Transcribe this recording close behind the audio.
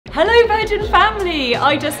Hello Virgin family!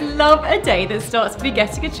 I just love a day that starts with me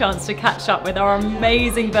getting a chance to catch up with our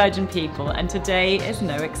amazing Virgin people, and today is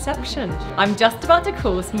no exception. I'm just about to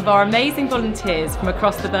call some of our amazing volunteers from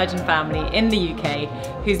across the Virgin family in the UK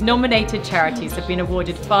whose nominated charities have been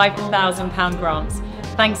awarded £5,000 grants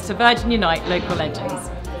thanks to Virgin Unite Local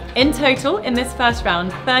Legends. In total, in this first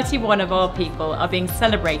round, 31 of our people are being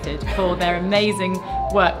celebrated for their amazing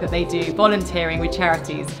work that they do volunteering with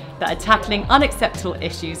charities that are tackling unacceptable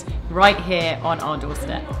issues right here on our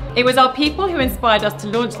doorstep. It was our people who inspired us to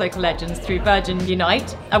launch Local Legends through Virgin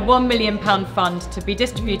Unite, a £1 million fund to be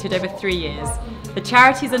distributed over 3 years. The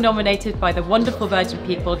charities are nominated by the wonderful Virgin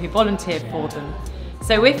people who volunteered for them.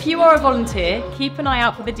 So if you are a volunteer, keep an eye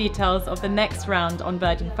out for the details of the next round on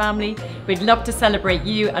Virgin Family. We'd love to celebrate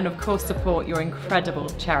you and of course support your incredible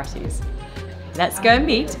charities. Let's go and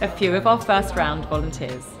meet a few of our first round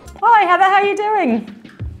volunteers. Hi Heather, how are you doing?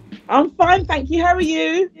 I'm fine, thank you. How are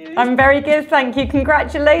you? I'm very good, thank you.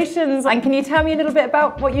 Congratulations. And can you tell me a little bit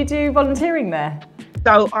about what you do volunteering there?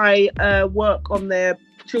 So I work on their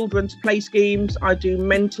children's play schemes. I do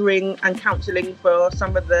mentoring and counselling for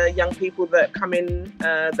some of the young people that come in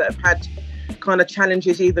that have had kind of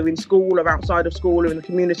challenges either in school or outside of school or in the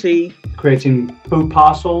community. Creating food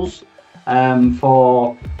parcels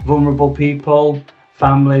for vulnerable people,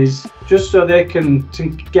 families, just so they can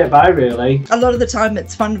get by really. A lot of the time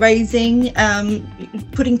it's fundraising,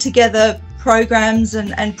 putting together programs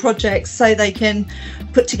and projects so they can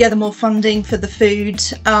put together more funding for the food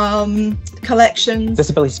collections.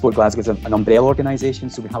 Disability Support Glasgow is an umbrella organisation,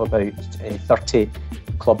 so we have about 30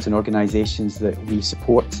 clubs and organisations that we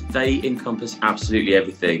support. They encompass absolutely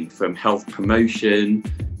everything from health promotion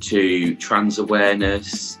to trans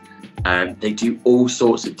awareness. They do all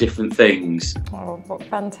sorts of different things. Oh, what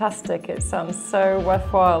fantastic. It sounds so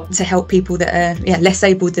worthwhile. To help people that are less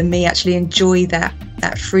able than me actually enjoy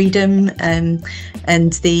that freedom and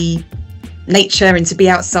the nature, and to be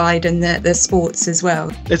outside, and the sports as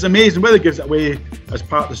well. It's amazing whether it gives it away as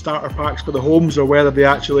part of the starter packs for the homes or whether they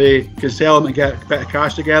actually can sell them and get a bit of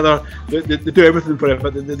cash together. They do everything for it,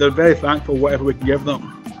 but they're very thankful whatever we can give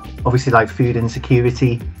them. Obviously, like food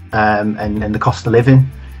insecurity and the cost of living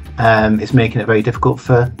is making it very difficult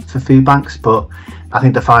for food banks, but I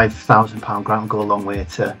think the £5,000 grant will go a long way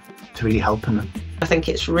to really helping them. I think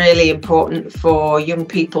it's really important for young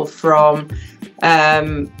people from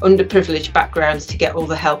underprivileged backgrounds to get all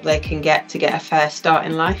the help they can get to get a fair start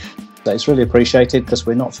in life. It's really appreciated because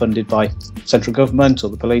we're not funded by central government or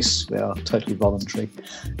the police. We are totally voluntary.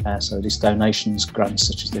 So these donations, grants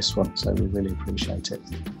such as this one, so we really appreciate it.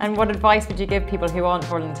 And what advice would you give people who aren't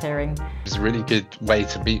volunteering? It's a really good way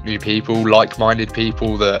to meet new people, like-minded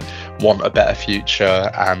people that want a better future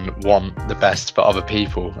and want the best for other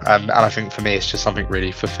people. And I think for me, it's just something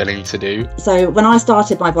really fulfilling to do. So when I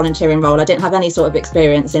started my volunteering role, I didn't have any sort of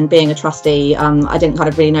experience in being a trustee. I didn't kind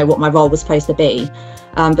of really know what my role was supposed to be.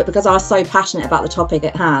 But because I was so passionate about the topic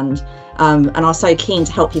at hand, and I was so keen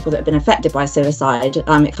to help people that have been affected by suicide, it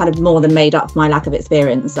kind of more than made up for my lack of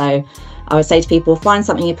experience. So I would say to people, find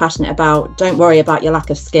something you're passionate about. Don't worry about your lack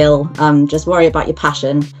of skill, just worry about your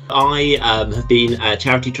passion. I have been a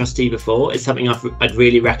charity trustee before. It's something I'd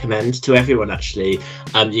really recommend to everyone actually.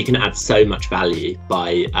 You can add so much value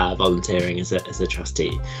by volunteering as a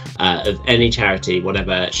trustee of any charity,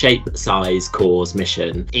 whatever shape, size, cause,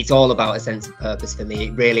 mission. It's all about a sense of purpose for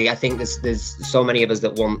me, really. I think there's so many of us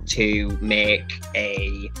that want to make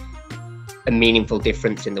a meaningful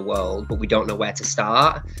difference in the world, but we don't know where to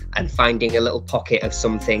start, and finding a little pocket of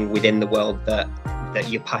something within the world that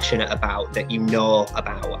you're passionate about, that you know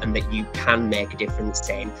about, and that you can make a difference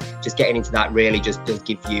in, just getting into that really just does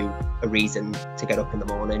give you a reason to get up in the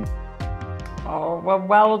morning. Oh,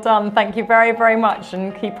 well done. Thank you very, very much,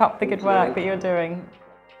 and keep up the good work that you're doing.